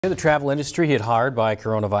The travel industry hit hard by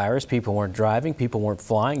coronavirus. People weren't driving, people weren't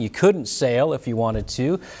flying. You couldn't sail if you wanted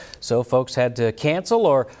to, so folks had to cancel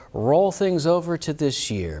or roll things over to this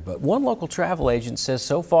year. But one local travel agent says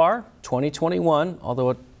so far, 2021, although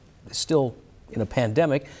it's still in a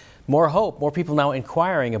pandemic, more hope, more people now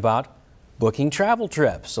inquiring about booking travel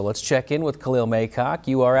trips. So let's check in with Khalil Maycock.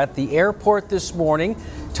 You are at the airport this morning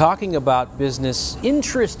talking about business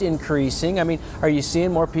interest increasing. I mean, are you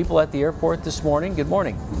seeing more people at the airport this morning? Good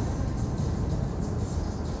morning.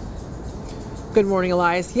 Good morning,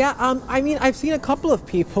 Elias. Yeah, I've seen a couple of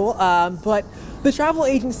people, but the travel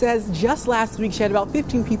agent says just last week she had about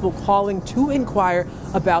 15 people calling to inquire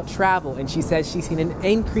about travel, and she says she's seen an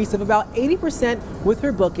increase of about 80% with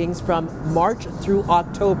her bookings from March through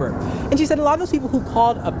October. And she said a lot of those people who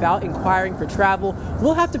called about inquiring for travel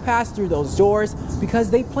will have to pass through those doors because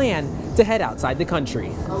they plan to head outside the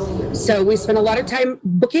country. So we spent a lot of time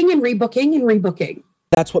booking and rebooking and rebooking.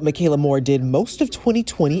 That's what Michaela Moore did most of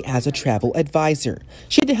 2020 as a travel advisor.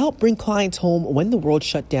 She had to help bring clients home when the world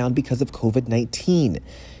shut down because of COVID-19.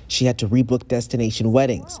 She had to rebook destination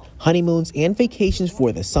weddings, honeymoons, and vacations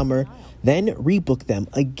for the summer, then rebook them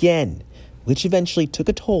again, which eventually took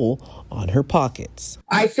a toll on her pockets.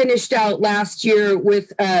 I finished out last year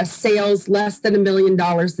with sales less than $1 million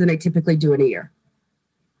than I typically do in a year,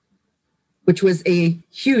 which was a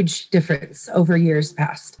huge difference over years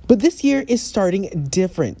past. But this year is starting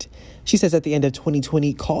different. She says at the end of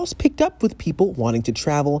 2020, calls picked up with people wanting to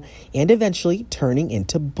travel and eventually turning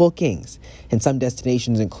into bookings. And some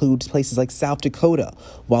destinations include places like South Dakota,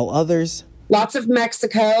 while others... Lots of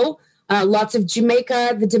Mexico, lots of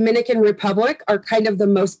Jamaica, the Dominican Republic are kind of the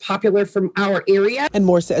most popular from our area. And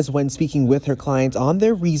Moore says when speaking with her clients on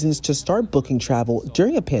their reasons to start booking travel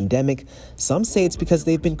during a pandemic, some say it's because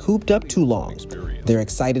they've been cooped up too long. They're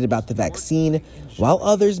excited about the vaccine, while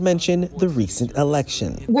others mention the recent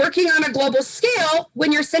election. Working on a global scale,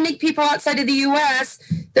 when you're sending people outside of the U.S.,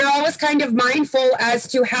 they're always kind of mindful as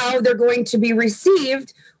to how they're going to be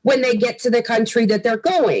received when they get to the country that they're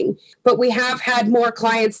going. But we have had more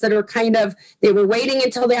clients that are they were waiting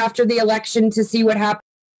until after the election to see what happened.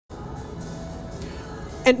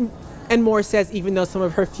 And Moore says even though some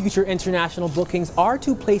of her future international bookings are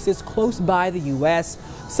to places close by the U.S.,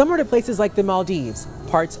 some are to places like the Maldives,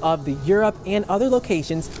 parts of Europe, and other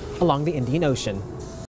locations along the Indian Ocean.